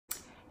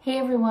Hey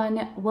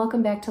everyone,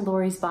 welcome back to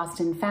Lori's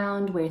Boston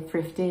Found, where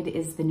thrifted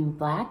is the new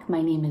black.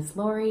 My name is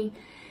Lori.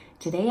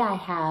 Today I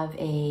have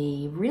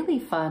a really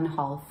fun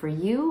haul for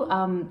you.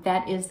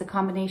 That is the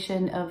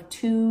combination of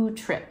two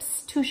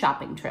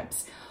shopping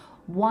trips.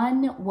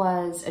 One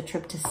was a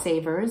trip to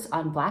Savers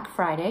on Black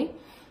Friday.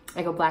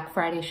 I go Black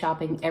Friday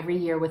shopping every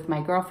year with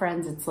my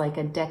girlfriends. It's like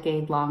a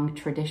decade-long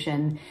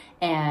tradition,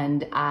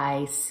 and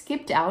I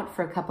skipped out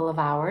for a couple of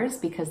hours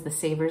because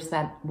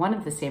one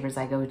of the Savers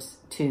I go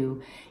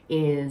to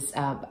is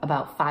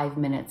about 5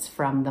 minutes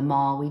from the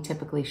mall we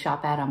typically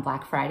shop at on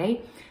Black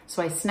Friday.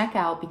 So I snuck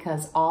out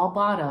because all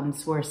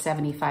bottoms were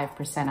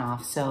 75%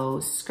 off.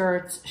 So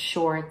skirts,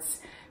 shorts,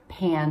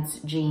 pants,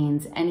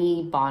 jeans,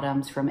 any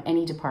bottoms from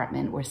any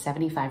department were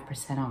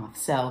 75% off.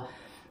 So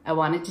I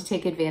wanted to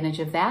take advantage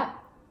of that.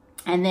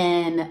 And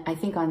then I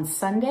think on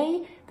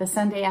Sunday, the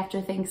Sunday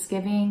after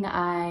Thanksgiving,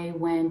 I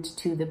went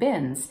to the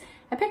bins.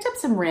 I picked up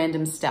some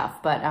random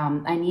stuff, but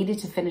I needed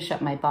to finish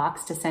up my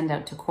box to send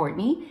out to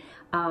Courtney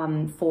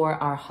for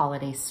our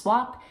holiday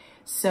swap.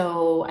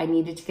 So I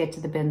needed to get to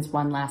the bins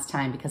one last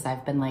time because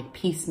I've been like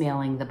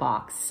piecemealing the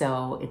box.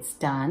 So it's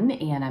done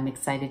and I'm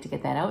excited to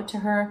get that out to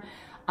her.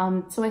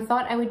 So I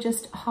thought I would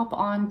just hop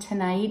on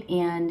tonight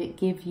and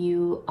give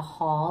you a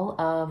haul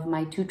of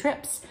my two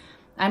trips.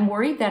 I'm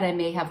worried that I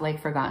may have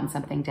like forgotten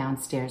something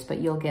downstairs, but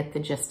you'll get the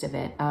gist of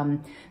it.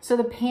 So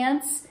the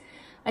pants,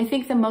 I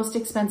think the most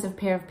expensive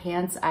pair of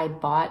pants I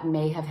bought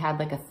may have had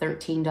like a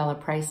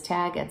 $13 price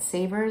tag at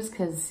Savers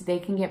because they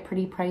can get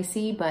pretty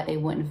pricey, but it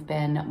wouldn't have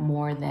been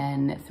more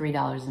than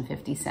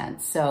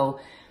 $3.50. So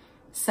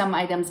some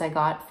items I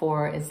got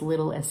for as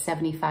little as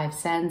 75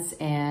 cents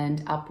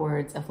and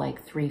upwards of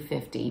like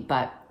 $3.50,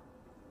 but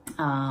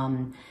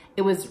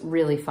it was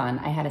really fun.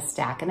 I had a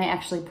stack and I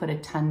actually put a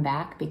ton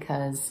back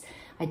because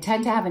I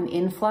tend to have an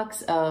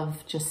influx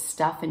of just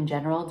stuff in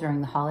general during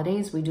the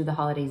holidays. We do the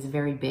holidays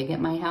very big at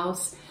my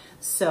house.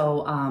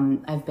 So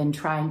I've been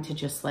trying to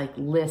just like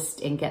list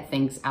and get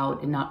things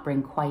out and not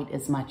bring quite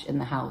as much in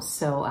the house.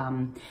 So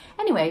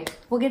anyway,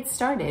 we'll get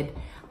started.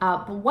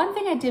 But one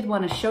thing I did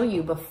want to show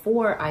you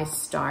before I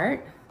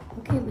start,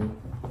 okay,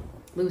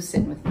 Lou's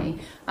sitting with me.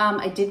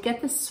 I did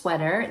get this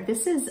sweater.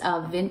 This is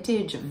a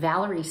vintage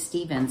Valerie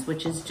Stevens,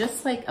 which is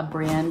just like a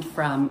brand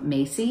from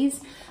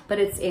Macy's, but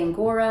it's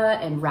Angora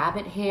and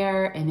rabbit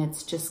hair, and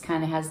it's just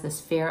kind of has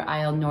this Fair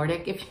Isle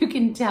Nordic. If you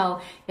can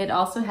tell, it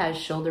also has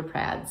shoulder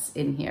pads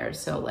in here.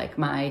 So like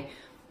my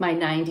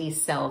 90s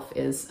self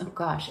is, oh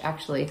gosh,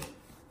 actually,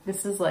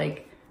 this is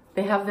like,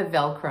 they have the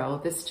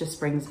Velcro. This just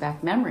brings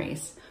back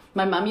memories.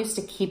 My mom used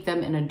to keep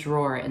them in a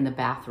drawer in the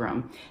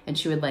bathroom, and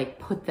she would like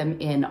put them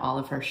in all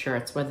of her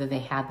shirts, whether they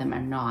had them or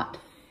not.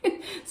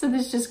 So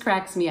this just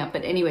cracks me up.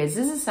 But anyways,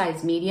 this is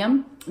size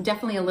medium,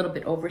 definitely a little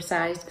bit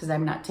oversized because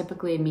I'm not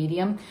typically a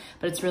medium,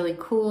 but it's really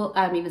cool.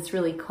 I mean, it's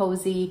really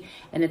cozy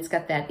and it's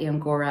got that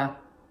Angora.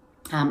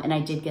 And I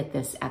did get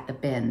this at the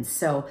bins.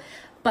 So,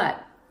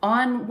 but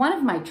on one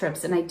of my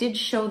trips, and I did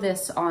show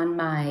this on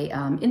my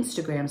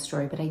Instagram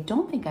story, but I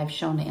don't think I've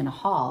shown it in a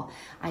haul,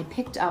 I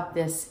picked up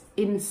this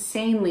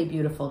insanely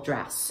beautiful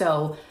dress.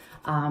 So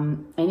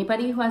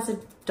anybody who has a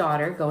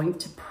daughter going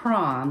to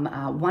prom,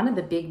 one of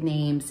the big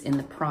names in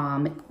the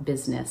prom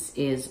business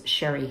is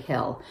Sherry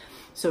Hill.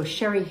 So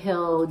Sherry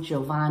Hill,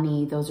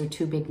 Giovanni, those are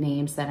two big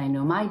names that I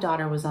know my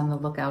daughter was on the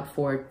lookout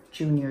for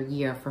junior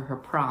year for her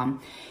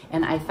prom.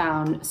 And I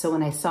found, so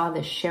when I saw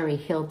this Sherry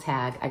Hill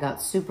tag, I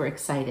got super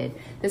excited.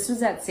 This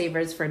was at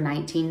Savers for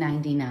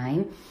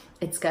 $19.99.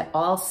 It's got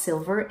all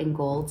silver and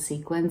gold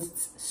sequins.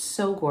 It's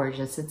so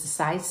gorgeous. It's a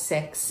size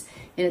 6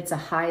 and it's a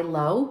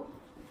high-low.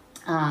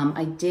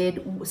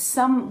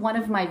 One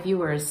of my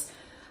viewers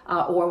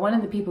or one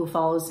of the people who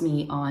follows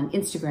me on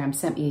Instagram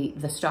sent me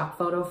the stock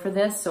photo for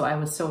this. So I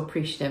was so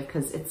appreciative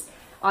because it's,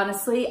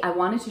 honestly, I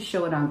wanted to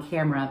show it on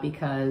camera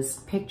because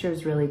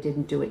pictures really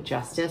didn't do it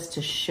justice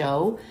to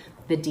show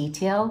the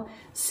detail.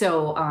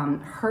 So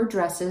her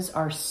dresses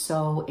are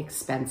so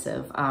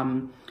expensive.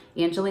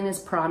 Angelina's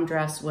prom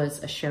dress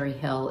was a Sherry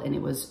Hill, and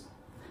it was,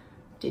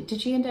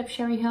 did she end up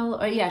Sherry Hill?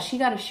 Oh yeah, she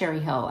got a Sherry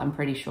Hill, I'm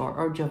pretty sure,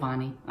 or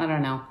Giovanni, I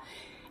don't know.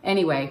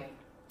 Anyway,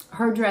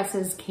 her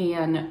dresses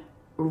can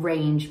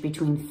range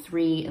between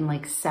 $300 and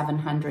like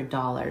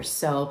 $700.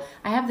 So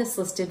I have this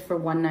listed for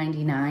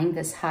 $199,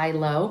 this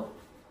high-low.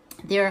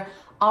 There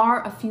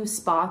are a few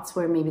spots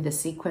where maybe the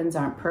sequins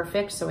aren't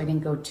perfect, so I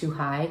didn't go too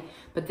high,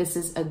 but this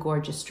is a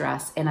gorgeous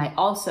dress. And I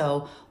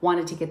also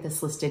wanted to get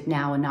this listed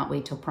now and not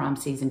wait till prom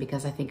season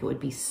because I think it would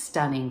be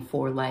stunning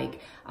for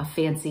like a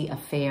fancy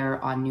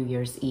affair on New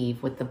Year's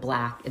Eve with the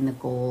black and the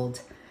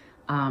gold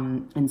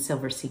and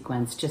silver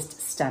sequins,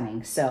 just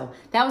stunning. So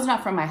that was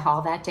not from my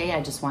haul that day.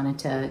 I just wanted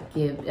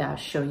to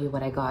show you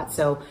what I got.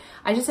 So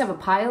I just have a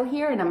pile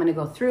here and I'm gonna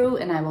go through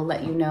and I will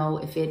let you know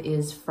if it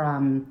is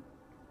from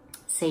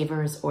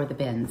Savers or the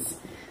bins.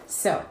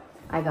 So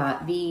I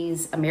got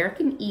these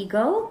American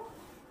Eagle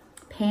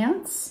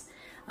pants.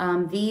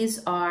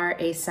 These are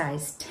a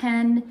size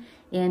 10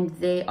 and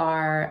they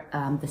are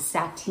the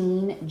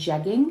sateen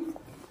jegging.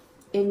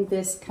 in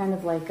this kind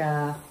of like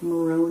a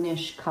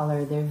maroonish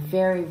color. They're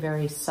very,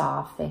 very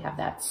soft. They have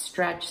that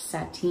stretch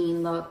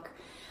sateen look.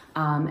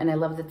 And I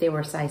love that they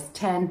were size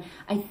 10.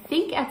 I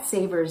think at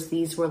Savers,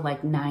 these were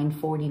like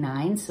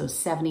 $9.49, so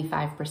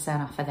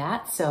 75% off of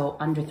that. So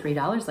under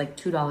 $3, like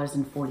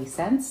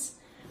 $2.40.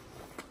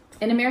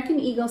 And American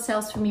Eagle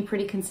sells for me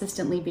pretty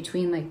consistently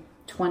between like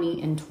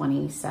 $20 and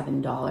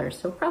 $27.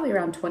 So probably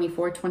around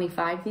 $24,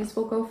 $25 these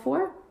will go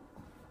for.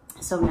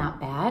 So not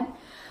bad.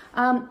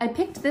 I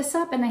picked this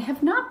up, and I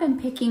have not been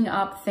picking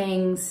up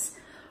things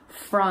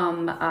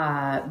from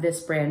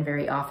this brand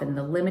very often.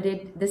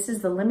 This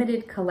is the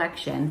limited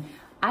collection.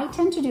 I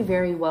tend to do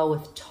very well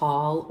with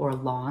tall or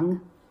long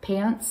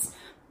pants,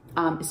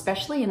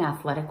 especially in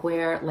athletic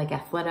wear, like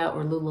Athleta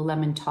or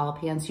Lululemon tall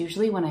pants.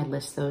 Usually when I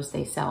list those,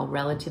 they sell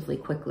relatively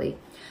quickly.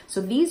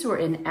 So these were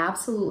in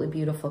absolutely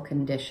beautiful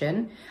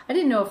condition. I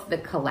didn't know if the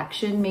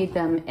collection made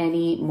them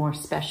any more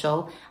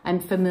special.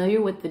 I'm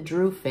familiar with the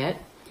Drew fit,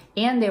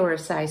 and they were a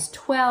size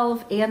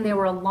 12, and they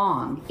were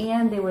long,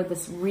 and they were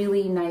this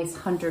really nice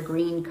hunter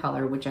green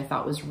color, which I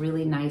thought was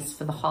really nice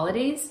for the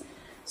holidays.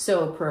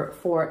 So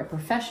for a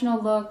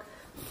professional look,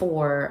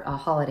 for a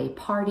holiday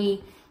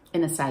party,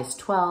 in a size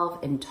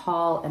 12 and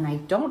tall. And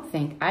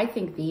I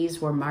think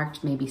these were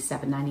marked maybe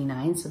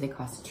 $7.99, so they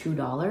cost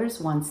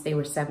 $2 once they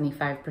were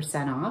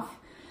 75% off.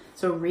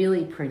 So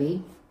really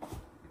pretty.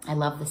 I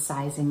love the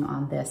sizing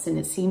on this, and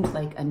it seems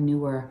like a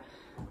newer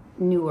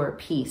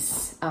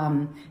piece.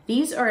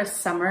 These are a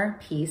summer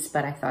piece,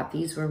 but I thought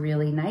these were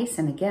really nice,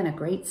 and again, a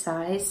great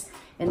size.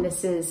 And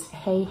this is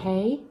Hey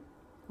Hey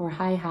or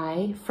Hi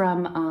Hi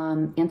from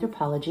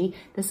Anthropologie.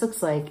 This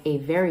looks like a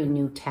very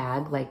new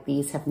tag, like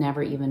these have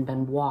never even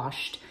been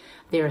washed.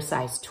 They're a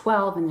size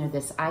 12, and they're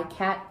this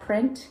iCat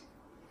print,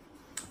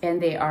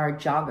 and they are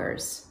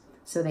joggers.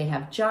 So they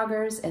have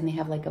joggers, and they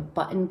have like a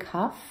button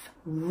cuff,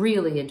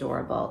 really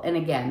adorable. And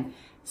again,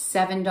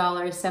 $7,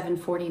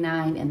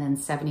 $7.49, and then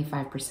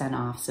 75%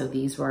 off. So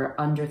these were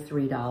under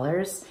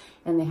 $3,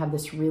 and they have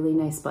this really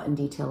nice button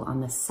detail on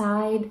the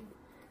side,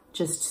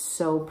 just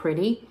so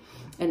pretty.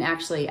 And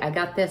actually I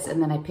got this,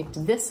 and then I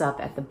picked this up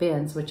at the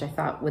bins, which I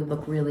thought would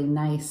look really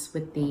nice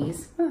with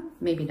these.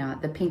 Maybe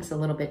not, the pink's a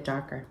little bit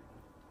darker.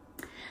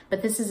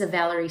 But this is a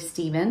Valerie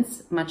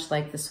Stevens, much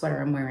like the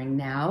sweater I'm wearing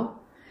now.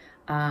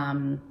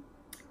 100%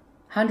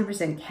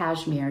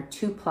 cashmere,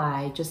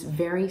 2-ply, just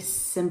very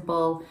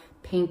simple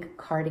pink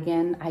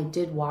cardigan. I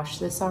did wash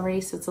this already,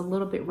 so it's a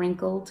little bit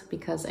wrinkled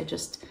because I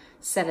just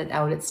set it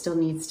out. It still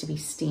needs to be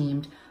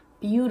steamed.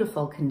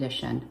 Beautiful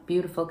condition,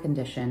 beautiful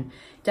condition.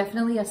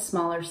 Definitely a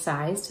smaller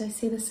size. Did I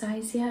say the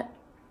size yet?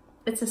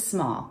 It's a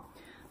small,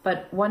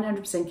 but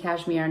 100%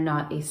 cashmere,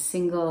 not a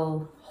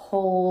single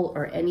hole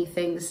or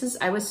anything.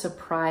 I was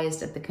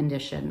surprised at the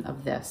condition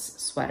of this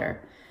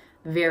sweater.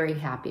 Very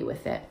happy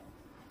with it.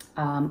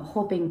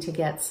 Hoping to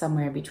get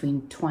somewhere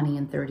between $20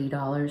 and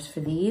 $30 for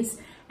these.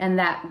 And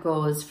that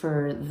goes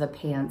for the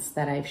pants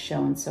that I've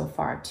shown so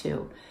far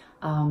too.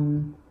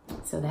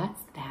 So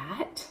that's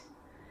that.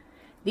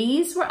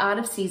 These were out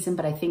of season,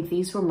 but I think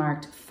these were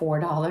marked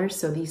 $4.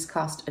 So these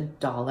cost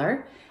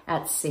 $1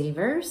 at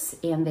Savers,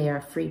 and they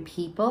are Free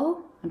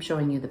People. I'm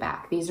showing you the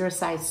back. These are a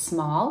size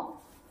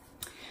small,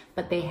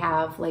 but they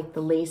have like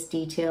the lace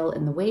detail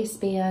in the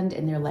waistband,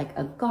 and they're like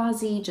a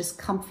gauzy, just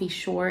comfy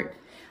short.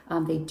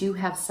 They do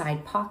have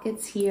side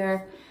pockets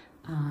here,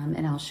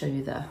 and I'll show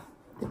you the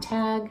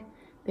tag.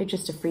 They're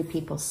just a Free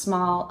People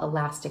small,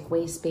 elastic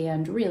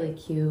waistband, really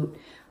cute.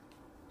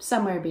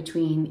 Somewhere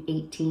between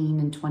 $18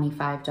 and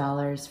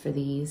 $25 for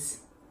these,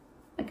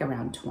 like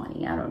around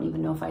 20. I don't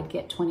even know if I'd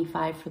get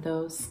 25 for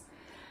those.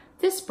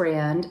 This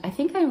brand, I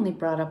think I only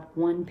brought up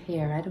one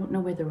pair. I don't know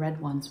where the red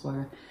ones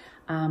were.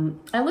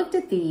 I looked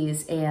at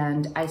these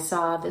and I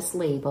saw this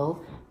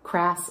label,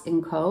 Crass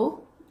 &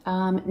 Co.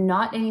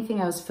 Not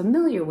anything I was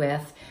familiar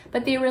with,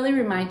 but they really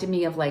reminded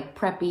me of like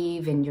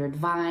preppy Vineyard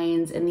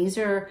Vines, and these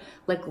are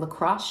like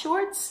lacrosse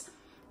shorts.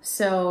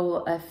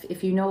 So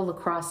if you know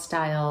lacrosse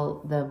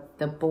style,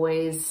 the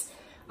boys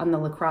on the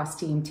lacrosse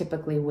team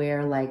typically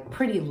wear like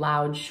pretty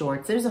loud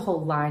shorts. There's a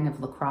whole line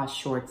of lacrosse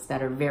shorts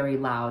that are very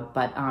loud,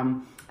 but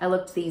I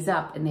looked these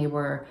up, and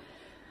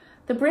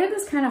the brand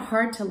is kind of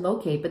hard to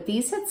locate, but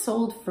these had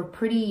sold for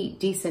pretty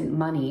decent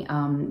money.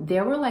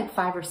 There were like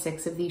 5 or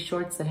 6 of these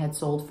shorts that had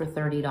sold for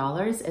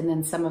 $30, and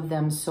then some of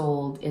them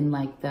sold in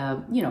like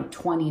the,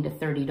 $20 to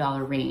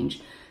 $30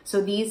 range.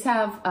 So these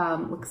have,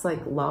 looks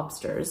like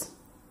lobsters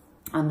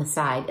on the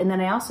side. And then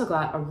I also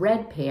got a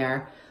red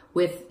pair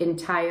with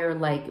entire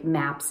like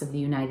maps of the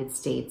United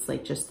States,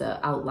 like just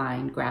the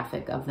outline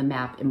graphic of the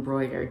map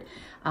embroidered.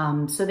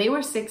 So they were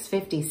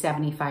 $6.50,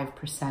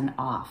 75%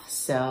 off.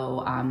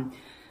 So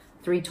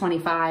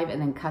 $3.25, and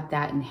then cut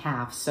that in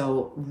half.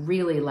 So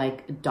really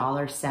like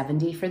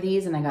 $1.70 for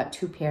these, and I got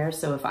 2 pairs.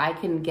 So if I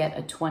can get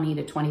a $20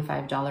 to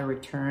 $25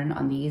 return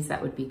on these,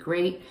 that would be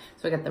great.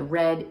 So I got the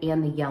red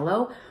and the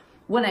yellow.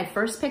 When I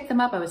first picked them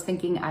up, I was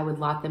thinking I would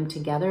lot them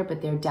together,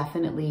 but they're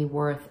definitely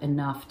worth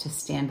enough to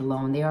stand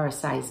alone. They are a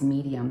size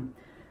medium.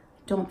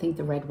 don't think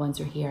the red ones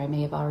are here. I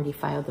may have already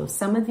filed those.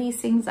 Some of these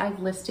things I've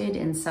listed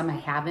and some I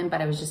haven't,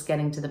 but I was just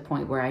getting to the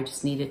point where I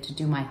just needed to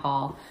do my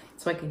haul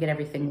so I could get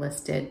everything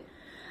listed.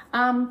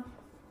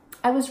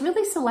 I was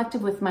really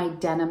selective with my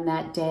denim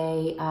that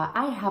day.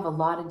 I have a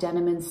lot of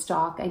denim in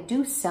stock. I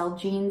do sell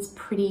jeans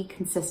pretty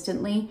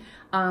consistently,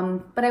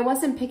 but I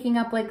wasn't picking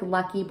up like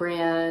Lucky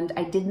Brand.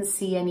 I didn't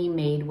see any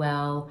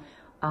Madewell.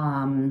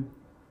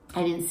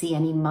 I didn't see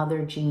any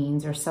Mother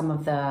jeans or some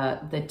of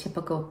the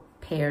typical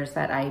pairs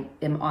that I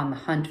am on the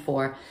hunt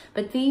for.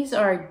 But these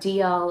are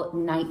DL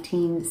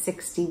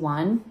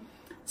 1961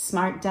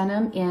 Smart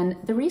Denim, and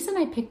the reason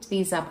I picked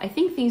these up, I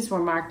think these were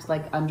marked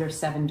like under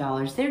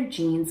 $7. Their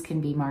jeans can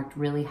be marked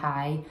really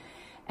high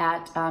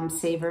at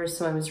Savers,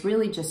 so I was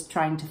really just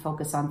trying to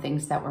focus on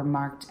things that were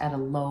marked at a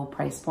low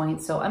price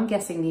point. So I'm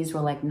guessing these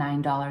were like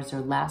 $9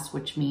 or less,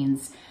 which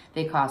means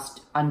they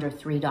cost under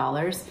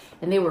 $3,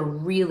 and they were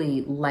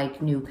really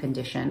like new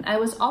condition. I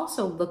was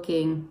also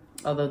looking,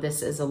 although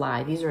this is a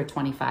lie, these are a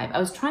 25. I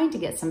was trying to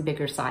get some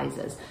bigger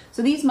sizes.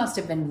 So these must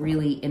have been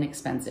really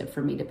inexpensive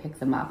for me to pick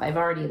them up. I've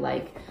already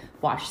like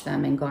washed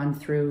them and gone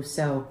through.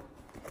 So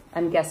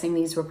I'm guessing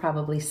these were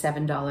probably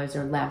 $7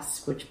 or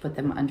less, which put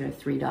them under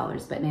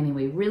 $3. But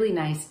anyway, really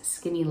nice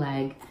skinny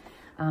leg.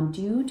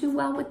 Do you do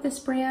well with this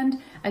brand?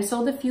 I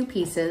sold a few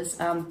pieces,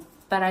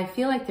 but I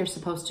feel like they're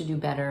supposed to do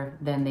better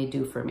than they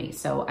do for me.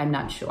 So I'm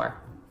not sure.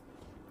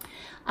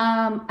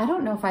 I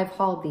don't know if I've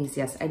hauled these.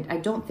 Yes, I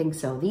don't think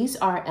so. These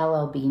are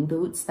LL Bean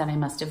boots that I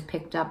must have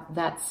picked up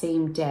that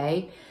same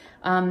day.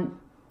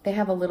 They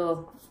have a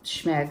little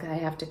schmeg I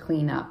have to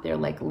clean up. They're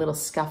like a little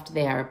scuffed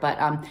there,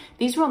 but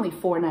these were only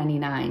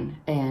 $4.99,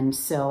 and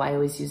so I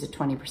always use a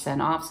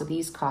 20% off. So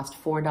these cost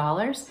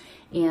 $4,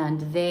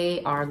 and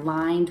they are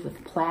lined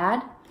with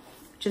plaid.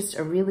 Just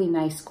a really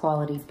nice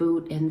quality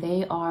boot, and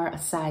they are a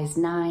size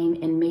 9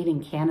 and made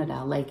in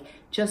Canada, like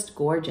just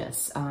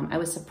gorgeous. I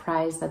was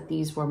surprised that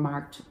these were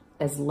marked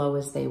as low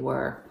as they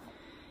were.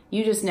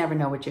 You just never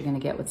know what you're gonna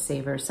get with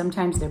Savers.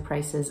 Sometimes their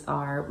prices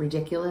are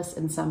ridiculous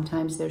and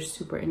sometimes they're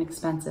super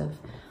inexpensive.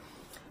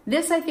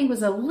 This I think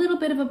was a little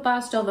bit of a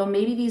bust, although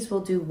maybe these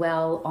will do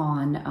well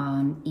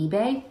on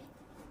eBay.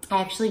 I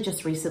actually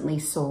just recently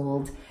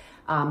sold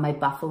my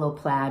buffalo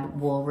plaid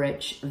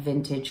Woolrich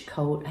vintage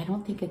coat. I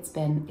don't think it's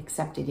been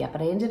accepted yet,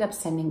 but I ended up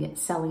selling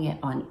it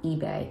on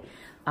eBay.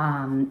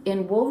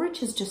 And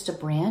Woolrich is just a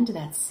brand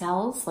that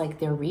sells, like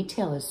their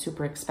retail is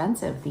super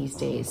expensive these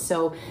days.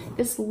 So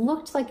this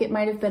looked like it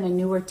might have been a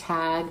newer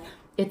tag.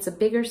 It's a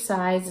bigger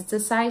size. It's a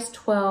size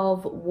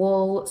 12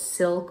 wool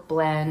silk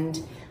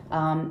blend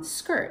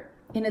skirt.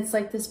 And it's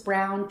like this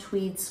brown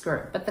tweed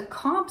skirt, but the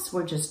comps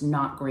were just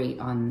not great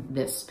on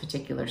this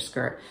particular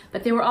skirt,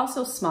 but they were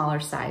also smaller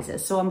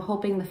sizes. So I'm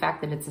hoping the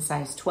fact that it's a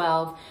size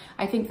 12,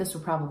 I think this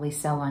will probably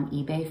sell on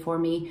eBay for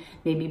me,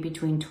 maybe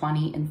between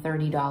 $20 and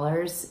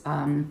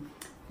 $30.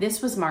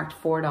 This was marked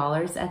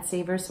 $4 at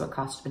Savers, so it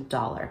cost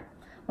 $1.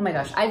 Oh my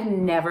gosh, I've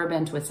never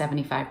been to a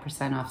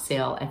 75% off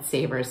sale at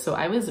Savers, so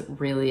I was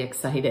really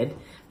excited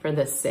for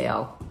this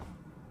sale.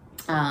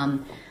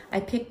 I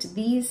picked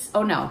these.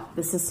 Oh no,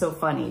 this is so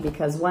funny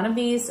because one of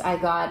these I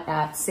got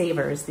at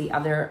Savers, the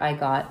other I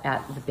got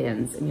at the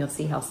bins, and you'll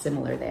see how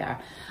similar they are.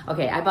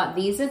 Okay, I bought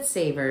these at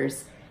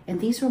Savers, and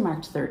these were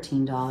marked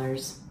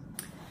 $13.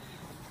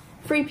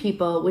 Free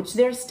People, which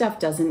their stuff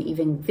doesn't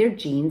even, their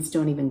jeans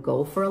don't even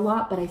go for a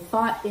lot, but I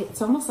thought it's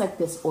almost like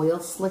this oil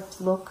slicked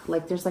look,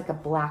 like there's like a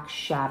black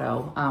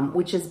shadow,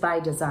 which is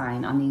by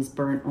design on these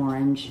burnt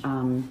orange.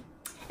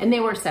 And they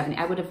were $70.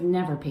 I would have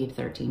never paid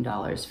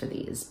 $13 for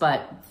these,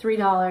 but $3,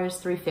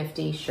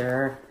 $3.50,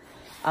 sure.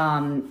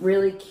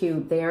 Really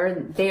cute.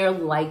 They're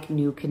like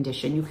new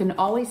condition. You can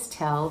always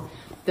tell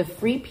the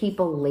Free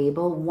People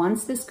label,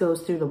 once this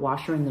goes through the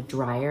washer and the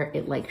dryer,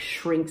 it like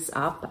shrinks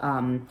up.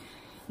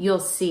 You'll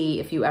see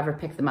if you ever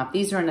pick them up.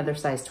 These are another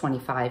size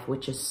 25,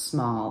 which is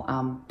small.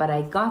 But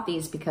I got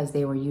these because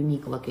they were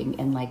unique looking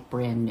and like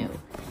brand new.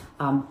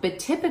 But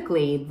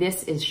typically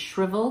this is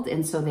shriveled,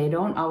 and so they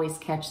don't always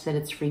catch that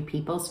it's Free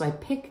People. So I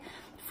pick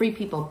Free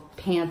People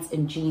pants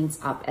and jeans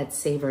up at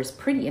Savers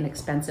pretty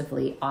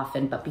inexpensively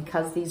often, but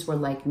because these were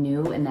like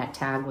new and that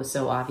tag was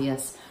so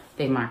obvious,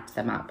 they marked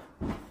them up.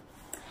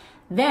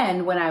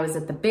 Then when I was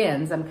at the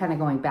bins, I'm kind of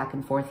going back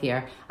and forth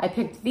here, I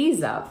picked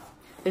these up.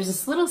 There's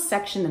this little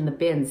section in the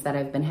bins that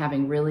I've been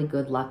having really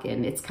good luck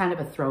in. It's kind of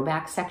a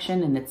throwback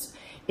section, and it's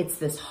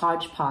this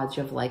hodgepodge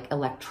of like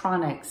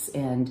electronics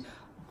and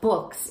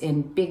books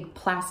in big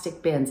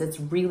plastic bins. It's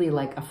really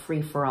like a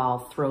free-for-all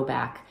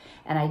throwback.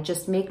 And I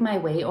just make my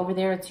way over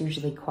there. It's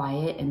usually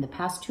quiet. And the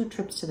past 2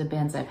 trips to the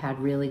bins, I've had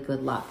really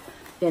good luck.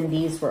 Then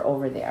these were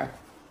over there.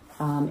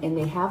 And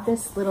they have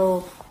this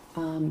little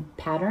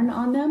pattern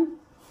on them.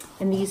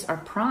 And these are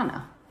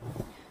Prana.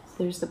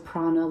 There's the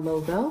Prana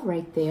logo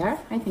right there.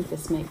 I think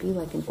this might be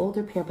like an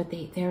older pair, but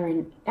they're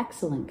in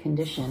excellent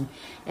condition.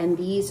 And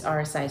these are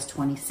a size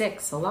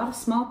 26, a lot of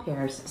small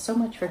pairs. So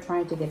much for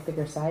trying to get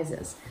bigger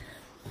sizes.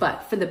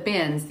 But for the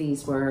bins,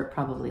 these were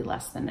probably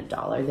less than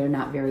 $1. They're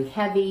not very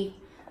heavy.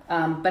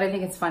 But I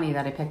think it's funny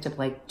that I picked up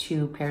like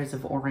 2 pairs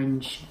of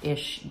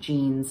orange-ish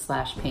jeans /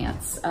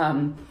 pants.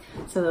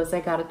 So those I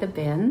got at the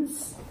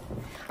bins.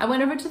 I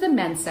went over to the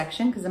men's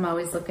section because I'm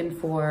always looking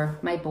for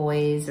my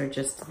boys or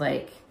just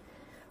like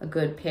a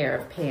good pair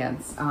of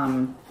pants.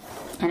 And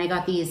I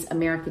got these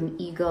American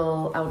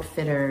Eagle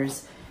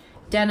Outfitters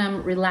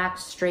denim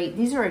relaxed straight.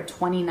 These are a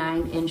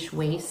 29-inch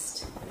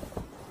waist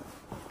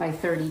by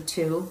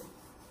 32.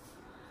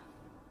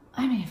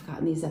 I may have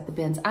gotten these at the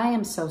bins. I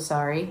am so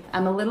sorry.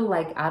 I'm a little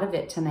like out of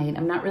it tonight.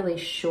 I'm not really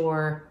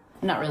sure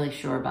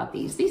about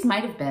these. These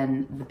might have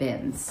been the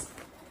bins,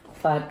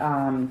 but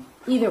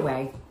either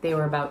way, they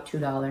were about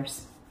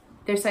 $2.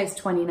 They're size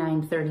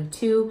 29,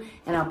 32,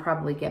 and I'll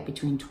probably get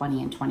between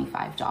 $20 and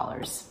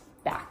 $25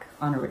 back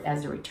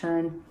as a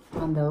return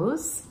on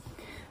those.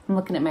 I'm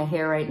looking at my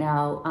hair right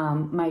now.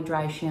 My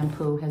dry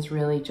shampoo has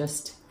really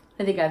just,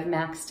 I think I've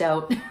maxed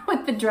out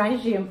with the dry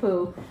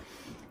shampoo.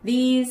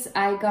 These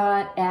I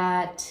got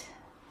at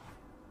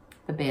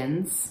the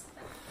bins.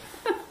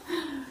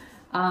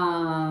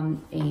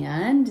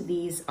 And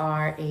these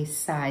are a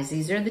size,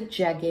 these are the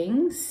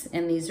jeggings,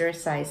 and these are a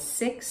size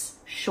 6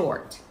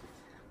 short.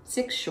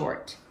 6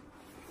 short.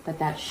 But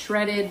that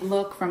shredded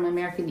look from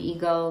American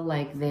Eagle,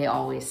 like they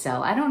always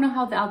sell. I don't know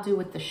how I'll do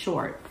with the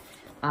short.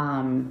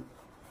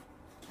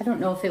 I don't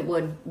know if it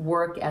would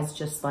work as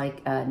just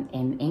like an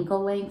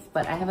ankle length,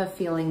 but I have a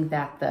feeling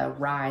that the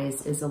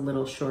rise is a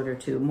little shorter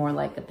too, more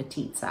like a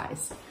petite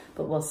size,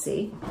 but we'll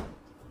see.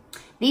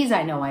 These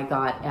I know I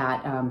got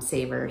at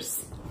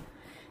Savers.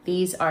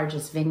 These are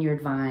just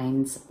Vineyard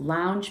Vines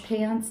lounge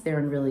pants. They're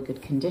in really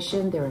good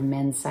condition. They're a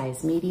men's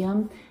size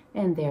medium,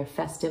 and they're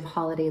festive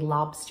holiday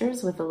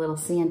lobsters with a little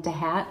Santa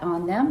hat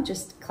on them,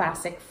 just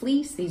classic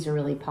fleece. These are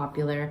really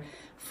popular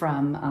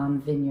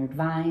from Vineyard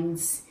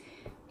Vines.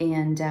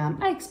 And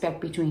I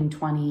expect between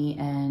 20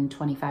 and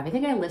 25. I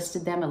think I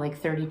listed them at like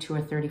 32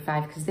 or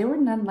 35 because there were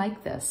none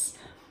like this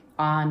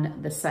on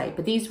the site.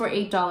 But these were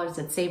 $8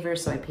 at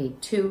Savers, so I paid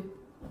 $2.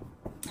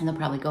 And they'll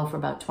probably go for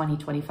about 20,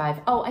 25.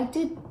 Oh, I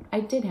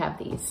did have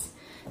these.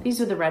 These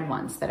are the red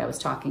ones that I was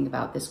talking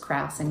about, this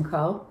Crass &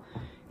 Co.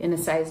 in a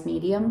size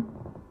medium.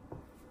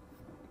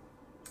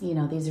 You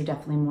know, these are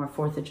definitely more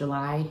 4th of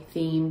July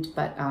themed,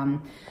 but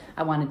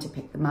I wanted to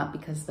pick them up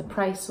because the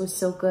price was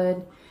so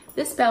good.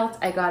 This belt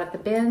I got at the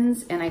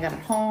bins, and I got it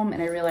home,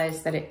 and I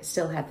realized that it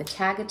still had the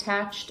tag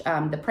attached.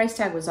 The price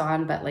tag was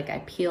on, but like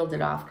I peeled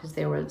it off because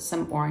there were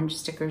some orange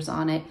stickers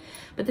on it.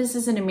 But this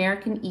is an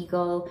American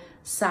Eagle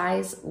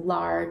size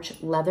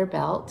large leather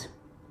belt.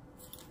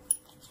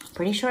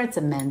 Pretty sure it's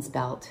a men's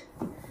belt,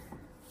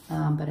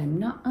 but I'm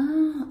not,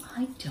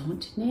 I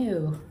don't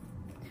know.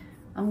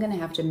 I'm gonna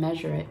have to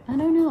measure it. I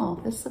don't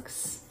know,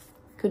 this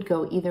could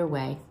go either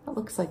way. It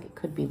looks like it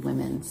could be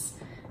women's.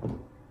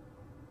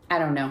 I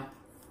don't know.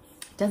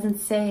 Doesn't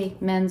say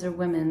men's or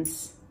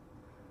women's.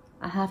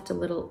 I have to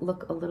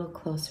look a little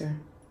closer.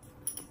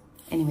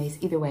 Anyways,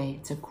 either way,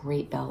 it's a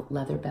great belt,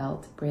 leather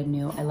belt, brand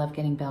new. I love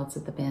getting belts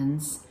at the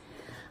bins.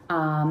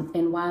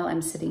 And while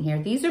I'm sitting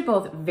here, these are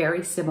both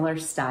very similar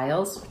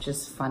styles, which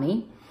is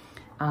funny.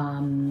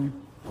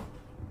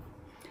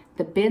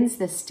 The bins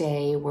this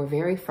day were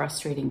very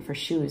frustrating for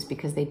shoes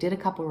because they did a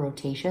couple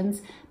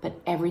rotations, but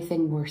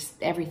everything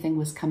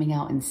was coming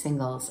out in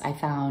singles. I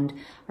found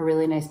a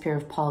really nice pair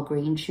of Paul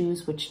Green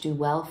shoes, which do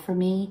well for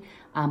me,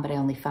 but I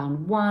only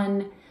found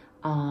one.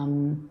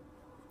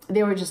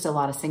 There were just a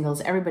lot of singles.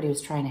 Everybody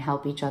was trying to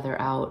help each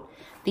other out.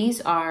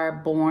 These are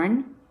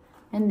Born,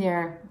 and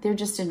they're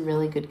just in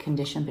really good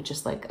condition, but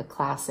just like a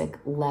classic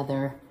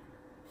leather.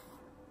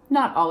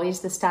 Not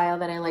always the style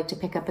that I like to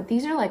pick up, but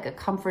these are like a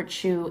comfort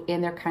shoe,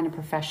 and they're kind of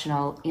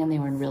professional, and they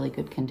were in really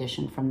good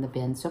condition from the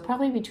bin. So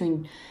probably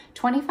between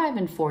 $25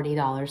 and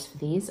 $40 for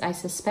these, I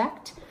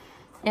suspect.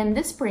 And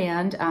this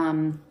brand,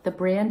 the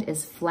brand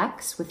is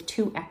Flex with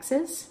 2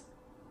 X's.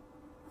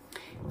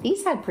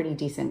 These had pretty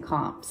decent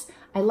comps.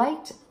 I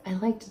liked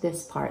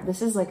this part.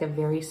 This is like a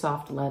very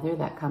soft leather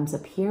that comes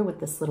up here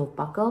with this little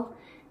buckle.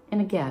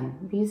 And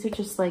again, these are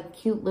just like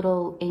cute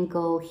little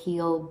ankle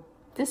heel.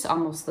 This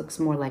almost looks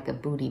more like a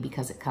booty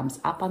because it comes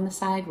up on the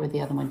side where the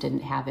other one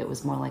didn't have it. It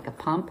was more like a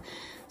pump.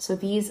 So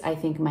these I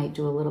think might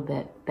do a little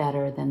bit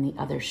better than the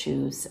other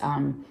shoes.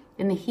 And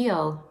the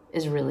heel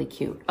is really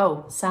cute.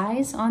 Oh,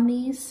 size on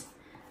these,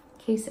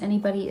 in case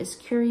anybody is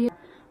curious.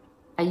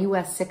 A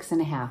US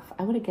 6.5.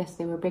 I would have guessed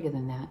they were bigger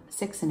than that.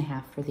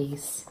 6.5 for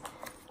these.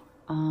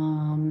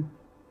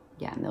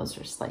 Yeah, and those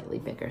are slightly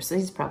bigger. So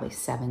these are probably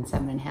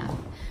 7.5.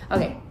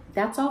 Okay,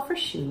 that's all for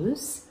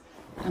shoes.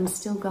 I'm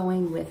still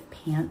going with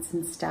pants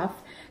and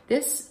stuff.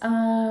 This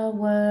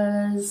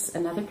was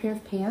another pair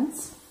of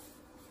pants.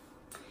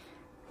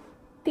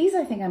 These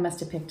I think I must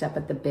have picked up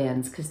at the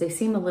bins because they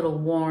seem a little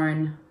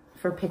worn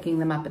for picking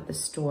them up at the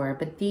store.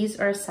 But these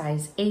are a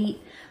size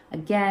 8.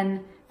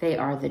 Again, they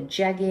are the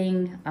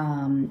jegging,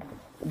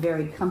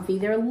 very comfy.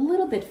 They're a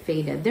little bit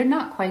faded. They're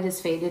not quite as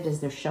faded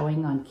as they're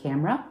showing on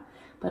camera,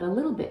 but a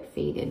little bit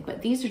faded.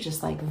 But these are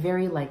just like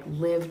very like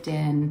lived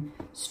in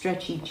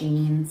stretchy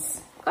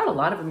jeans. Got a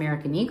lot of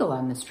American Eagle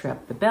on this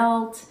trip. The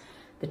belt,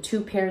 the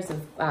two pairs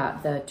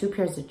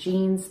of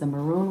jeans, the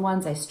maroon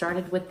ones. I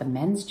started with the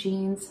men's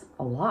jeans,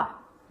 a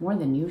lot more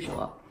than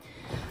usual.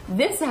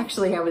 This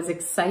actually I was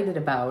excited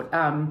about.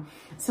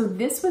 So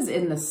this was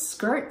in the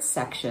skirt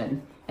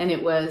section, and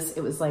it was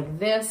like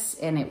this,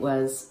 and it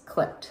was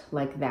clipped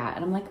like that.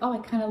 And I'm like, oh, I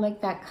kind of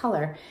like that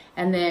color.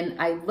 And then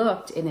I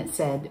looked and it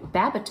said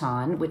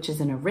Babaton, which is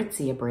an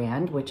Aritzia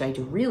brand, which I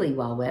do really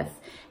well with.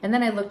 And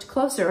then I looked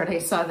closer and I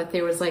saw that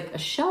there was like a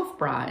shelf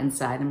bra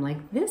inside. I'm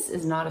like, this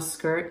is not a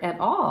skirt at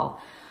all.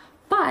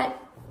 But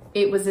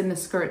it was in the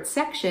skirt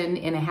section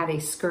and it had a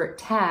skirt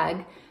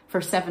tag for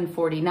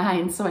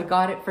 $7.49, so I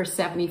got it for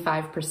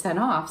 75%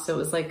 off. So it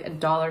was like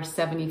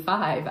 $1.75.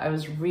 I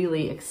was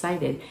really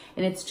excited.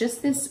 And it's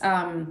just this,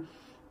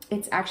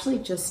 it's actually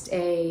just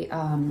a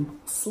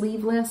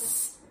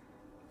sleeveless,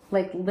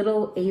 like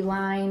little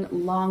A-line,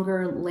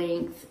 longer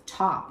length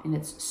top, and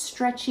it's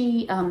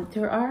stretchy.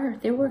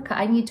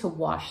 I need to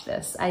wash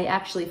this. I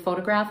actually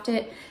photographed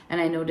it and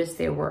I noticed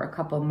there were a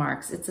couple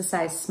marks. It's a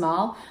size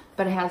small,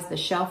 but it has the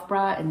shelf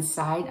bra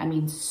inside. I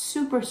mean,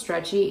 super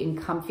stretchy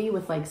and comfy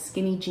with like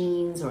skinny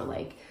jeans or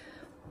like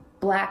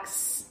black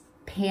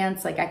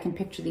pants. Like I can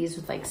picture these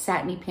with like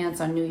satiny pants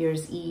on New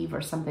Year's Eve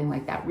or something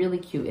like that. Really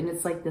cute. And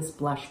it's like this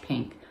blush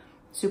pink,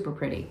 super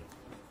pretty.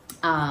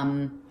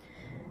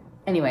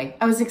 Anyway,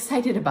 I was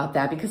excited about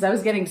that because I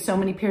was getting so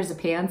many pairs of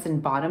pants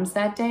and bottoms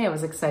that day. I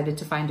was excited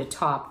to find a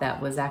top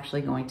that was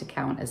actually going to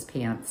count as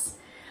pants.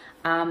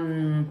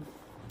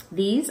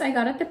 These I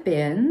got at the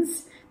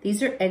bins.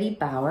 These are Eddie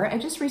Bauer. I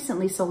just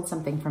recently sold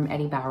something from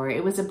Eddie Bauer.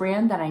 It was a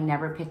brand that I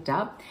never picked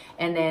up.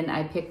 And then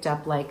I picked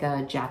up like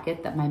a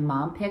jacket that my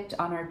mom picked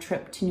on our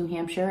trip to New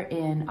Hampshire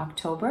in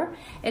October.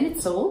 And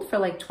it sold for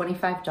like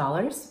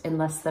 $25 in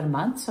less than a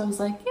month. So I was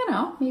like, you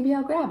know, maybe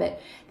I'll grab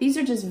it. These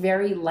are just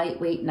very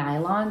lightweight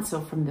nylon.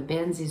 So from the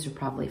bins, these are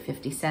probably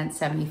 50 cents,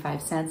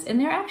 75 cents. And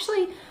they're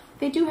actually,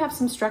 they do have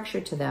some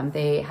structure to them.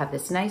 They have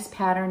this nice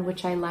pattern,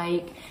 which I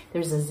like.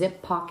 There's a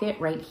zip pocket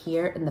right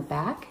here in the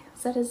back.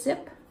 Is that a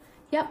zip?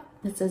 Yep,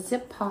 it's a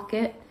zip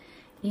pocket.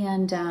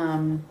 And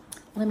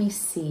let me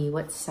see,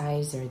 what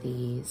size are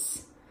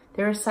these?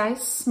 They're a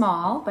size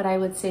small, but I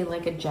would say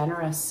like a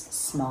generous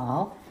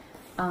small.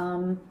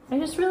 I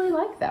just really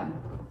like them.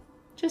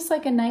 Just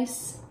like a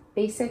nice,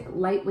 basic,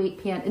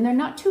 lightweight pant. And they're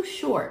not too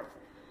short.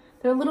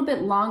 They're a little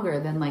bit longer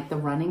than like the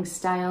running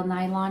style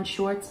nylon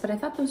shorts, but I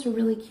thought those were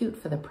really cute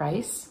for the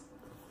price.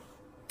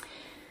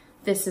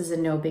 This is a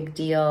no big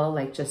deal,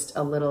 like just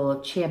a little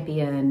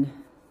Champion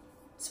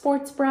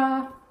sports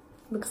bra.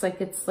 Looks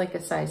like it's like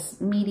a size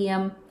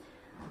medium.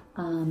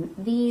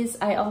 These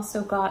I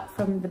also got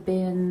from the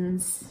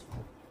bins.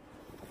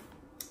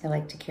 I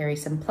like to carry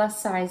some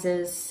plus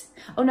sizes.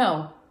 Oh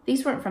no,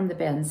 these weren't from the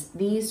bins.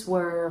 These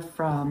were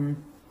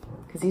from,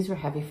 because these were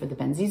heavy for the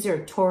bins. These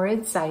are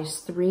Torrid size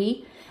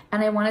 3.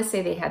 And I want to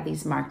say they had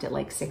these marked at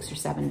like $6 or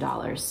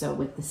 $7. So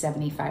with the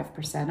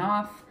 75%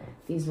 off,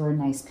 these were a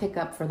nice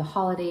pickup for the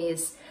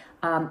holidays.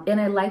 And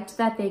I liked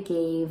that they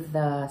gave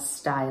the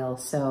style.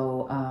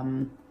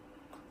 So,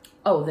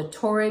 oh, the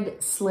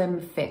Torrid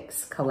Slim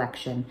Fix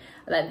collection.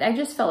 I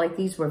just felt like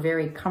these were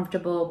very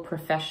comfortable,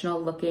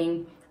 professional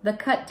looking. The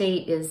cut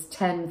date is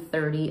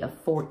 10/30 of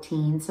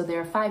 14, so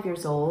they're 5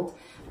 years old,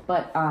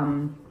 but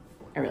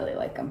I really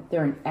like them.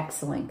 They're in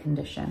excellent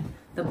condition.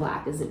 The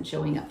black isn't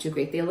showing up too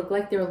great. They look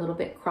like they're a little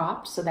bit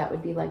cropped, so that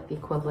would be like the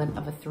equivalent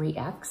of a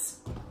 3X.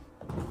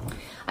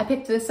 I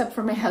picked this up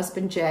for my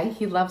husband, Jay.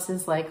 He loves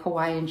his like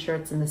Hawaiian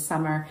shirts in the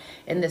summer,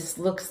 and this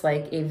looks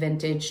like a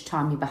vintage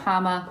Tommy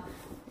Bahama.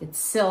 It's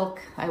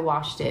silk. I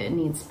washed it. It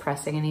needs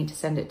pressing. I need to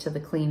send it to the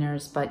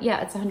cleaners. But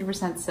yeah, it's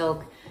 100%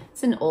 silk.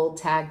 It's an old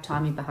tag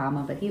Tommy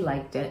Bahama, but he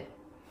liked it.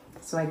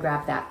 So I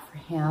grabbed that for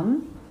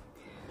him.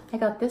 I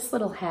got this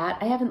little hat.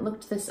 I haven't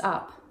looked this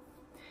up.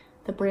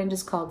 The brand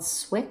is called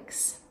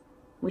Swix,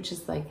 which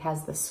is like,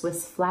 has the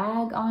Swiss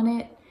flag on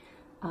it.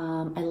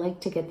 I like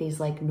to get these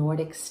like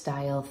Nordic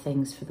style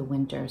things for the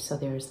winter. So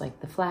there's like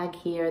the flag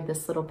here,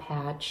 this little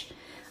patch.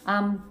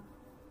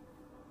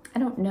 I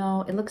don't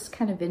know, it looks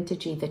kind of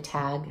vintagey. The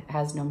tag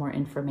has no more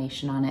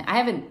information on it. I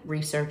haven't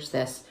researched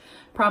this.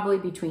 Probably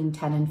between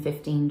 $10 and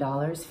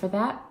 $15 for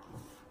that.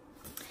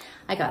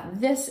 I got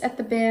this at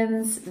the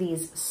bins,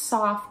 these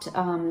soft,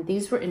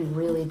 these were in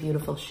really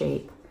beautiful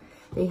shape.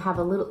 They have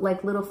a little,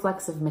 like little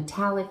flecks of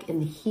metallic in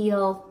the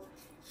heel.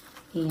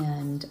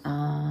 And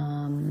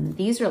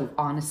these are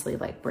honestly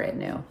like brand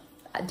new.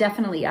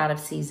 Definitely out of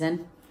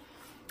season.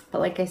 But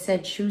like I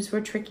said, shoes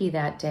were tricky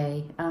that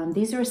day.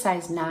 These are a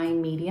size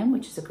 9 medium,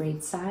 which is a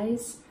great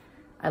size.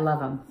 I love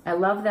them. I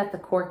love that the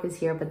cork is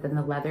here, but then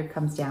the leather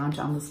comes down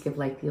to almost give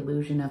like the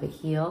illusion of a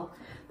heel.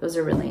 Those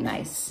are really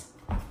nice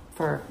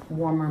for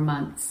warmer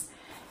months.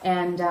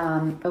 And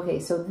okay,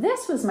 so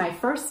this was my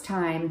first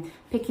time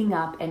picking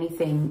up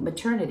anything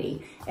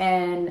maternity.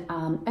 And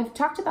I've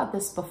talked about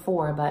this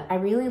before, but I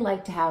really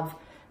like to have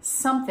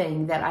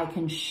something that I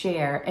can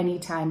share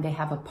anytime they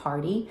have a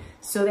party.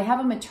 So they have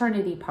a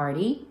maternity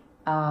party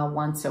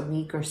once a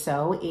week or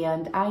so,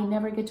 and I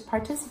never get to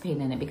participate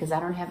in it because I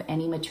don't have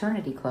any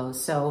maternity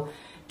clothes. So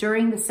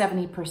during the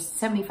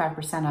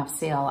 75% off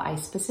sale, I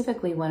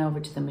specifically went over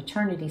to the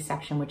maternity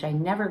section, which I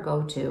never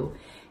go to.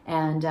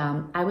 And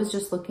I was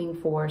just looking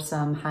for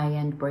some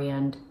high-end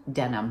brand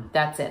denim.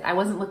 That's it. I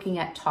wasn't looking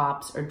at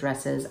tops or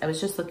dresses. I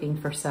was just looking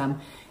for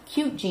some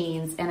cute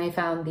jeans, and I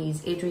found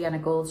these Adriana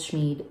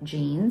Goldschmied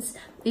jeans.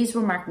 These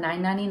were marked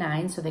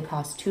 $9.99, so they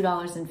cost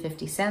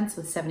 $2.50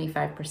 with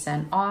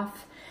 75%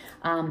 off.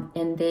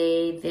 And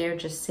they're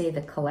just say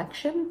the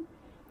collection,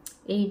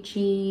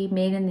 AG,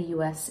 made in the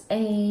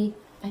USA.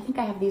 I think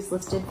I have these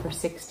listed for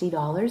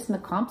 $60, and the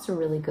comps are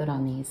really good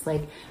on these,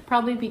 like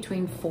probably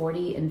between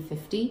 40 and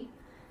 50.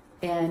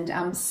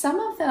 And some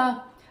of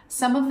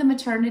the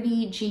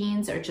maternity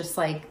jeans are just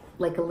like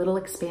a little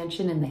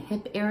expansion in the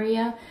hip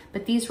area,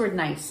 but these were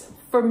nice.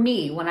 For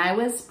me, when I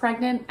was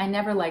pregnant, I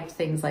never liked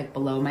things like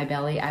below my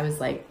belly. I was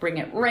like, bring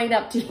it right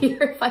up to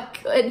here if I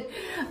could.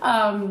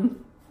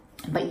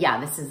 But yeah,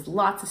 this is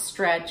lots of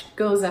stretch,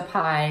 goes up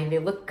high, they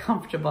look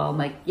comfortable. I'm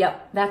like,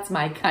 yep, that's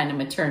my kind of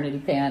maternity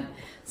pant.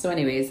 So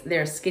anyways,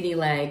 they're skinny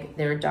leg,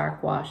 they're a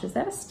dark wash. Is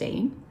that a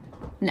stain?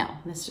 No,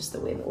 that's just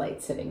the way the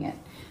light's hitting it.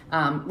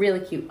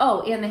 Really cute.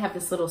 Oh, and they have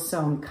this little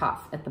sewn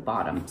cuff at the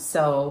bottom.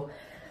 So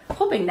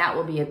hoping that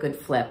will be a good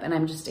flip. And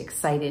I'm just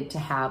excited to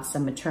have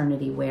some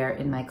maternity wear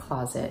in my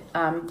closet.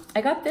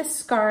 I got this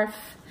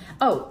scarf.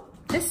 Oh,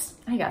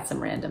 I got some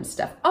random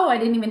stuff. Oh, I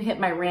didn't even hit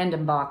my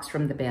random box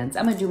from the bins.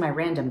 I'm gonna do my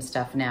random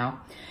stuff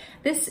now.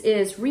 This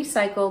is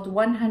recycled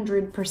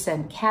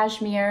 100%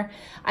 cashmere.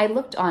 I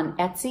looked on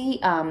Etsy.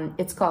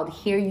 It's called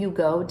Here You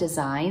Go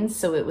Designs.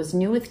 So it was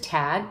new with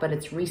tag, but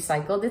it's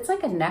recycled. It's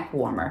like a neck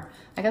warmer.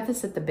 I got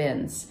this at the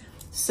bins.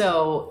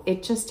 So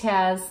it just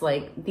has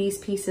like these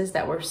pieces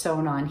that were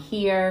sewn on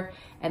here,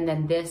 and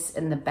then this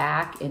in the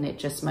back, and it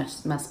just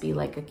must be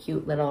like a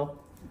cute little,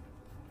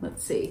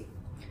 let's see.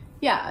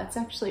 Yeah, it's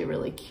actually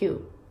really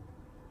cute.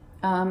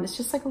 It's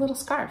just like a little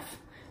scarf.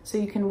 So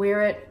you can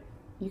wear it.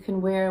 You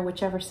can wear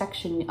whichever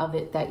section of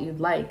it that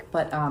you'd like,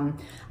 but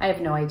I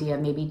have no idea,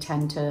 maybe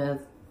 $10 to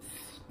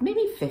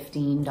maybe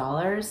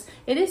 $15.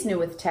 It is new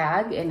with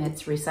tag and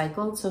it's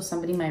recycled, so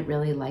somebody might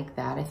really like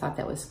that. I thought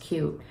that was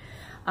cute.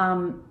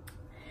 Kind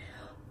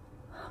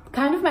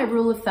of my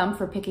rule of thumb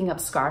for picking up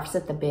scarves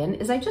at the bin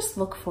is I just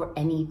look for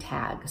any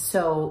tag.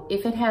 So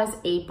if it has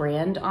a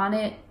brand on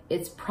it,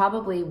 it's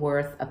probably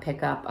worth a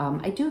pickup.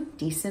 I do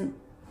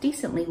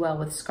decently well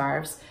with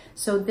scarves.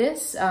 So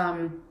this,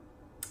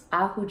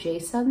 Ahu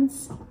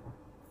Jason's,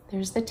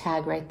 there's the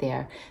tag right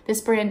there.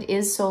 This brand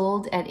is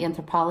sold at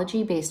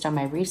Anthropologie based on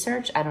my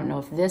research. I don't know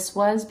if this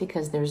was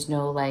because there's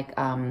no like,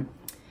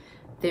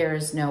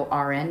 there's no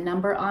RN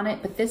number on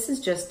it, but this is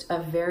just a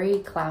very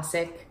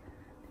classic,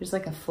 there's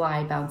like a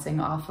fly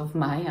bouncing off of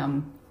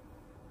my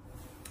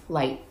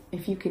light,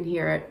 if you can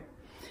hear it.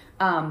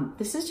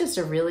 This is just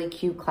a really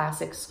cute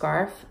classic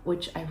scarf,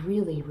 which I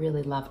really,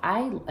 really love. I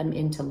am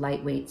into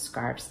lightweight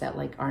scarves that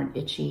like aren't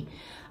itchy.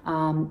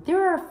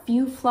 There are a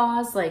few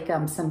flaws, like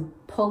some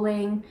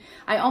pulling.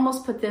 I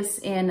almost put this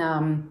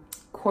in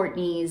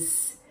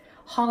Courtney's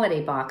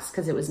holiday box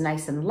because it was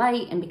nice and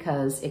light and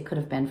because it could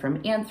have been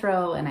from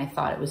Anthro, and I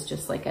thought it was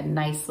just like a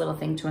nice little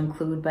thing to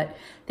include, but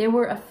there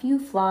were a few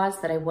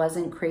flaws that I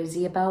wasn't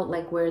crazy about,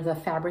 like where the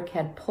fabric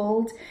had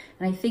pulled,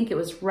 and I think it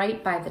was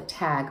right by the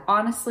tag.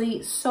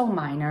 Honestly, so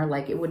minor,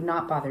 like it would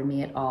not bother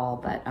me at all,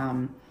 but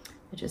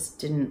I just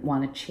didn't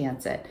want to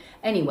chance it.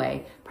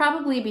 Anyway,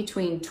 probably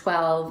between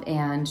 $12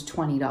 and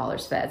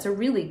 $20 for that. It's a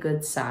really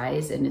good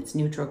size and it's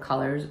neutral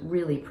colors,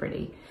 really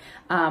pretty.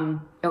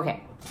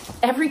 Okay,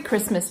 every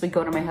Christmas we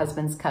go to my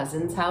husband's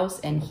cousin's house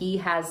and he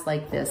has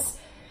like this,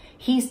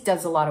 he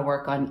does a lot of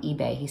work on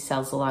eBay. He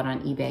sells a lot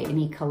on eBay and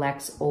he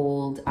collects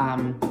old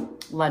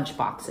lunch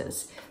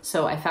boxes.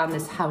 So I found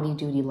this Howdy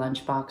Doody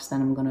lunch box that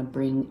I'm gonna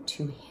bring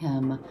to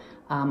him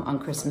on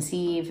Christmas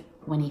Eve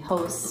when he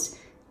hosts.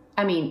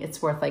 I mean,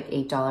 it's worth like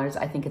 $8.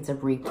 I think it's a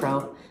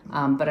repro,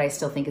 but I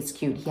still think it's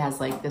cute. He has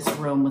like this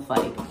room with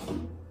like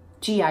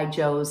G.I.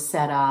 Joe's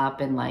set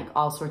up and like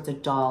all sorts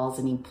of dolls,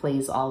 and he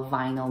plays all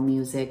vinyl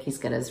music. He's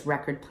got his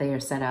record player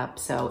set up,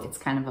 so it's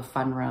kind of a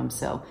fun room.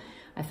 So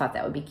I thought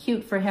that would be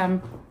cute for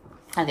him.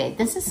 Okay,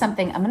 this is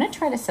something, I'm gonna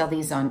try to sell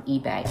these on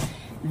eBay.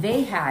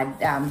 They had,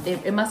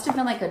 it must have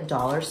been like a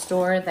dollar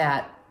store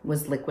that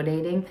was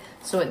liquidating.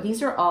 So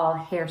these are all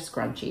hair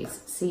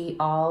scrunchies. See,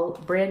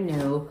 all brand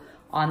new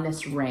on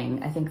this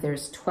ring. I think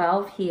there's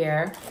 12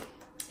 here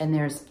and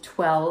there's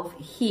 12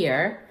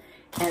 here.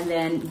 And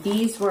then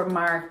these were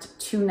marked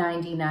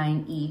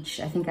 $2.99 each.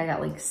 I think I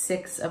got like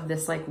 6 of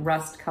this like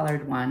rust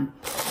colored one.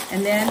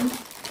 And then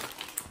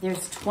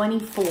there's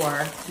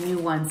 24 new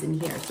ones in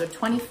here. So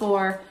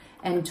 24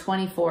 and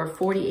 24,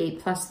 48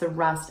 plus the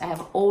rust. I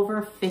have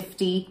over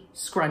 50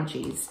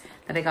 scrunchies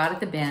that I got at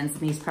the bins,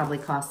 and these probably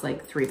cost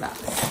like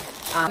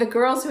 $3. The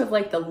girls who have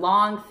like the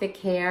long thick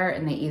hair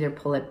and they either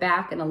pull it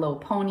back in a low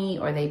pony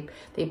or they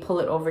pull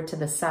it over to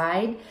the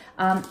side.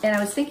 And I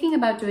was thinking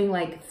about doing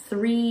like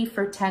 3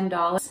 for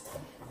 $10.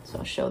 So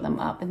I'll show them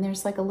up. And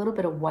there's like a little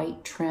bit of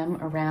white trim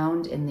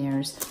around, and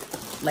there's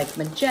like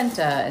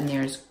magenta, and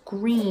there's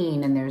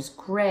green, and there's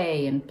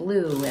gray and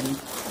blue, and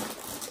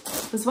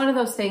it was one of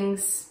those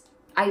things.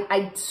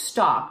 I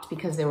stopped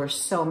because there were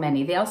so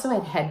many. They also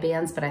had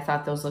headbands, but I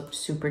thought those looked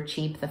super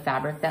cheap, the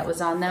fabric that was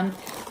on them.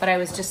 But I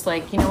was just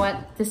like, you know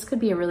what? This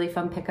could be a really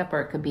fun pickup or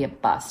it could be a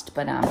bust,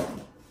 but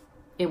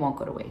it won't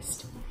go to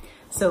waste.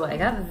 So I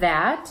got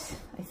that.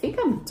 I think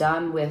I'm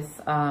done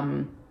with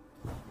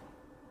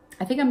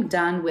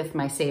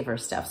my Saver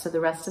stuff. So the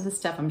rest of the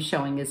stuff I'm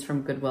showing is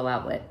from Goodwill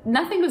Outlet.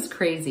 Nothing was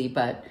crazy,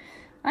 but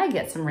I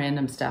get some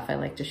random stuff I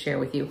like to share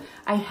with you.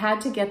 I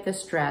had to get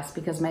this dress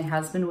because my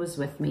husband was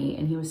with me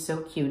and he was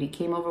so cute. He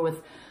came over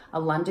with a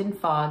London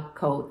fog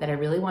coat that I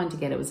really wanted to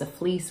get. It was a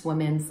fleece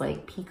women's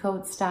like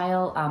peacoat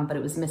style, but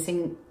it was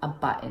missing a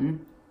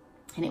button.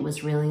 And it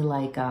was really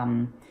like,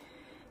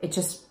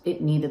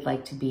 it needed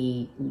like to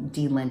be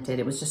delinted.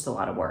 It was just a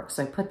lot of work.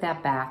 So I put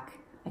that back.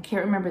 I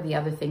can't remember the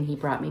other thing he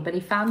brought me, but he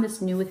found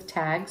this new with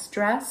tags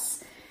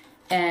dress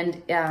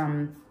and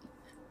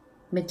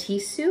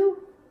Matisu,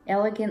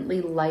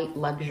 Elegantly Light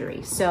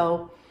Luxury.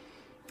 So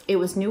it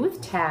was new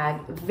with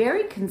tag,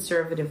 very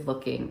conservative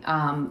looking,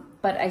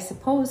 but I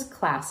suppose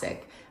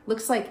classic.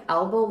 Looks like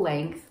elbow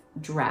length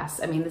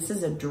dress. I mean, this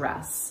is a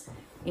dress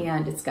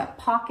and it's got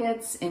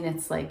pockets and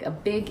it's like a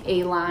big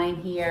A-line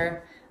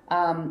here.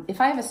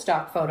 If I have a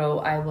stock photo,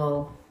 I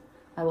will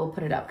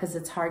put it up because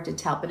it's hard to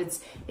tell, but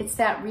it's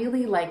that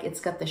really like,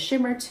 it's got the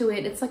shimmer to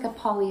it. It's like a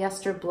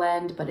polyester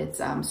blend, but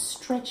it's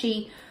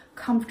stretchy,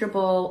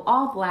 comfortable,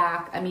 all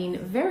black. I mean,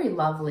 very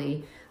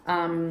lovely.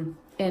 And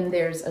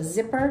there's a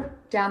zipper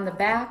down the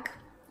back.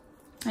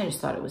 I just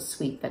thought it was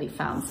sweet that he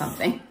found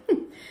something.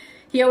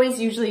 He always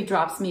usually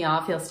drops me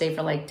off. He'll stay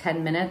for like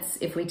 10 minutes.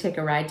 If we take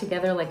a ride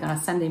together, like on a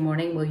Sunday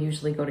morning, we'll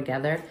usually go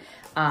together.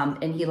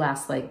 And he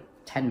lasts like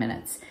 10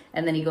 minutes.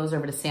 And then he goes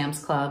over to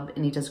Sam's Club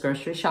and he does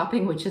grocery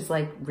shopping, which is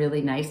like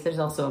really nice. There's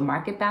also a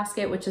Market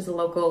Basket, which is a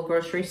local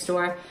grocery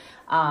store.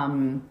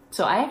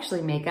 So I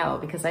actually make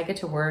out because I get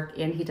to work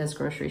and he does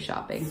grocery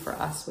shopping for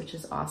us, which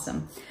is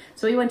awesome.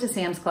 So he went to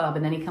Sam's Club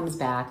and then he comes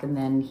back and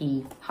then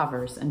he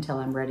hovers until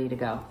I'm ready to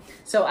go.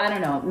 So I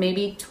don't know,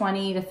 maybe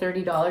 $20 to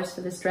 $30 for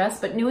this dress,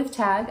 but new with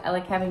tag. I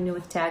like having new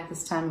with tag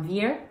this time of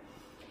year.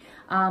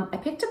 I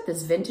picked up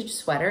this vintage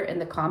sweater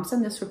and the comps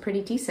on this were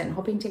pretty decent,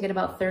 hoping to get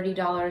about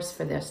 $30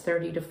 for this,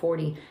 30 to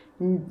 40.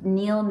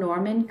 Neil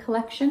Norman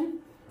collection.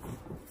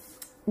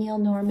 Neil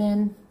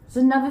Norman. This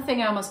is another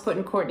thing I almost put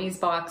in Courtney's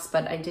box,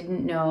 but I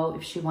didn't know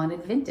if she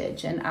wanted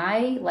vintage. And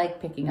I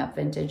like picking up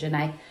vintage and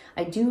I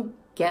do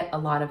get a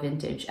lot of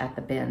vintage at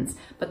the bins.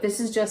 But this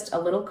is just a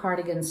little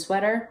cardigan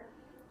sweater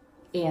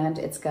and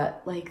it's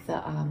got like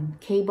the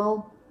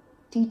cable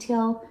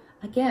detail.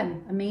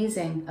 Again,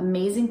 amazing,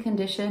 amazing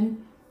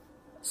condition.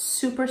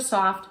 Super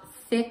soft,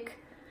 thick.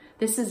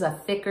 This is a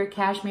thicker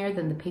cashmere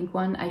than the pink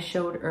one I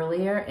showed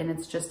earlier, and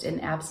it's just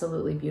in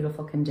absolutely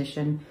beautiful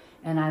condition,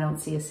 and I don't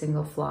see a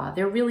single flaw.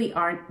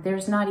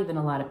 There's not even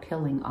a lot of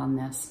pilling on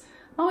this.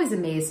 I'm always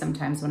amazed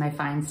sometimes when I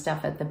find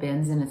stuff at the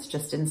bins and it's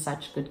just in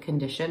such good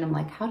condition. I'm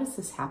like, how does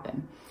this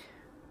happen?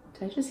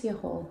 Did I just see a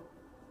hole?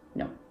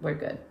 No, we're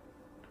good.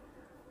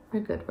 We're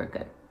good, we're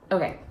good.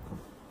 Okay,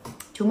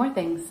 2 more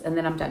things and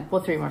then I'm done.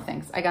 Well, 3 more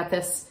things. I got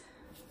this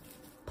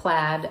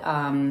plaid,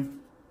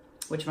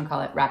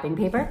 whatchamacallit, wrapping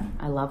paper.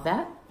 I love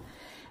that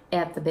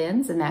at the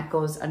bins, and that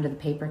goes under the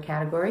paper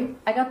category.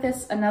 I got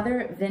this,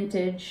 another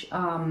vintage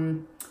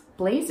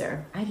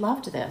blazer. I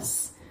loved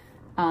this.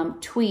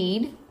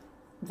 Tweed.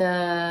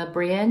 The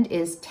brand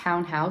is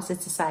Townhouse.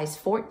 It's a size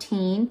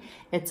 14.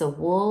 It's a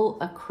wool,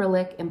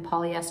 acrylic, and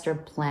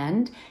polyester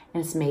blend,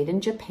 and it's made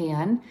in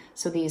Japan.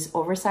 So these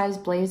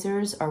oversized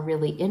blazers are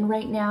really in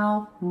right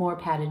now. More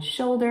padded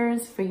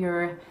shoulders for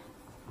your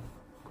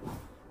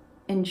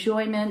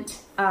enjoyment.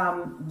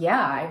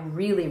 Yeah, I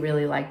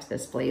really liked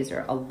this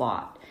blazer a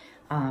lot.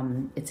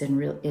 It's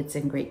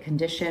in great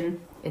condition.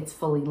 It's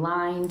fully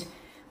lined.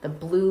 The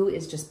blue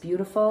is just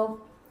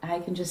beautiful. I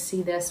can just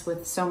see this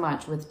with so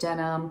much, with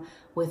denim,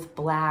 with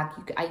black.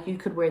 You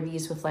could wear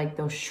these with like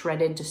those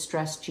shredded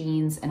distressed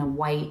jeans and a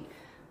white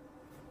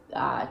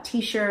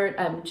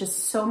t-shirt.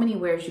 Just so many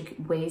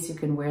ways you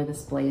can wear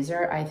this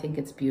blazer. I think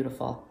it's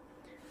beautiful.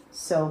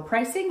 So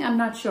pricing, I'm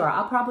not sure.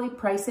 I'll probably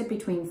price it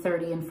between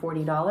 $30 and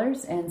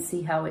 $40 and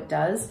see how it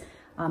does.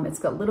 It's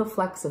got little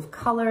flecks of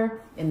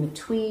color in the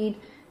tweed.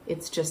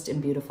 It's just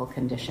in beautiful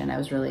condition. I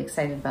was really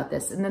excited about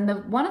this. And then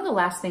one of the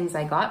last things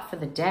I got for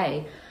the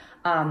day,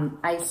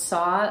 I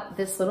saw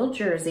this little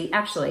jersey.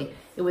 Actually,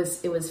 it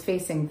was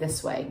facing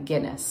this way,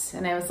 Guinness.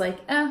 And I was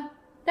like,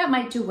 that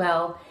might do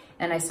well.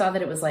 And I saw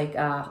that it was like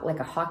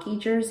a hockey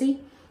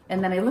jersey.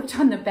 And then I looked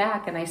on the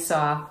back and I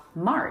saw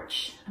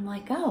March. I'm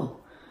like, oh,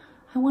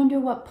 I wonder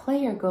what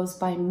player goes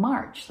by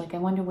March. Like, I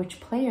wonder which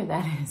player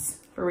that is.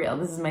 For real,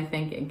 this is my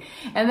thinking.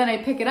 And then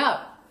I pick it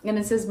up and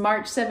it says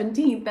March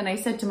 17th. And I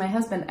said to my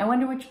husband, I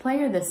wonder which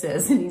player this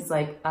is. And he's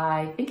like,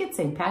 I think it's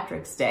St.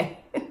 Patrick's Day.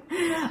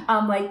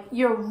 I'm like,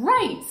 you're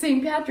right,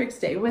 St. Patrick's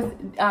Day.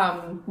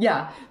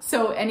 Yeah.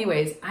 So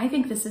anyways, I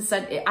think this is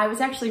I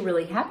was actually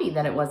really happy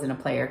that it wasn't a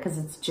player because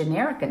it's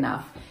generic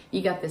enough.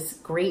 You got this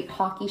great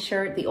hockey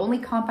shirt. The only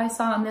comp I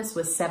saw on this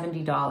was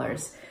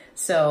 $70.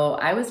 So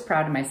I was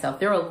proud of myself.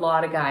 There are a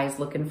lot of guys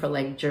looking for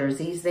like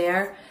jerseys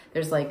there.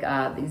 There's like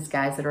these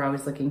guys that are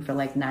always looking for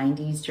like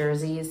 90s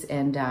jerseys.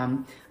 And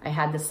I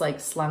had this like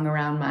slung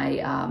around my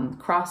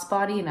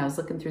crossbody, and I was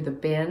looking through the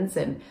bins,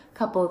 and a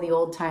couple of the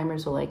old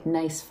timers were like,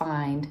 nice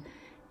find.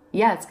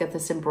 Yeah, it's got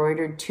this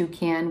embroidered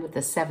toucan with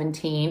the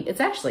 17.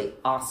 It's actually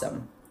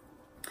awesome.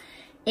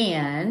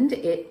 And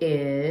it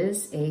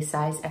is a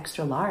size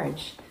extra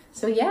large.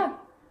 So yeah,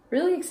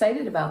 really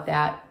excited about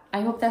that.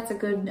 I hope that's a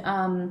good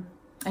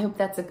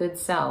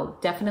sell.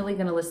 Definitely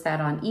going to list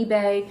that on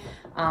eBay.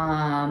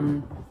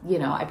 You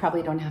know, I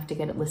probably don't have to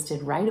get it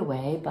listed right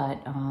away, but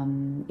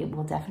it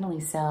will definitely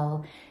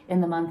sell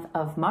in the month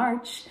of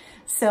March.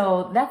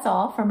 So that's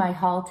all for my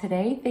haul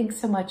today. Thanks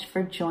so much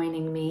for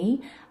joining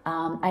me.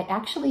 I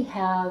actually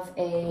have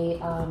a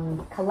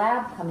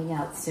collab coming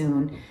out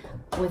soon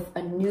with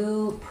a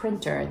new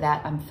printer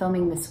that I'm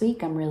filming this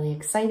week. I'm really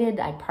excited.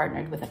 I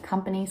partnered with a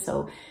company,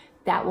 so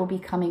that will be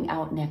coming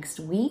out next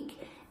week.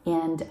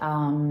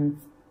 And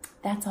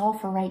that's all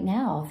for right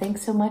now.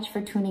 Thanks so much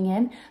for tuning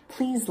in.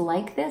 Please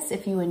like this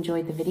if you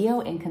enjoyed the video,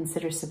 and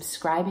consider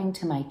subscribing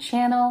to my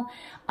channel.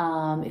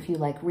 If you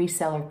like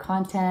reseller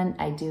content,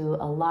 I do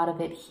a lot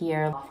of it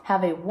here.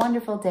 Have a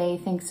wonderful day.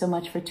 Thanks so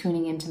much for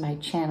tuning into my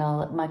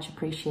channel. Much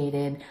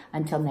appreciated.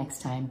 Until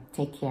next time,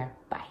 take care.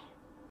 Bye.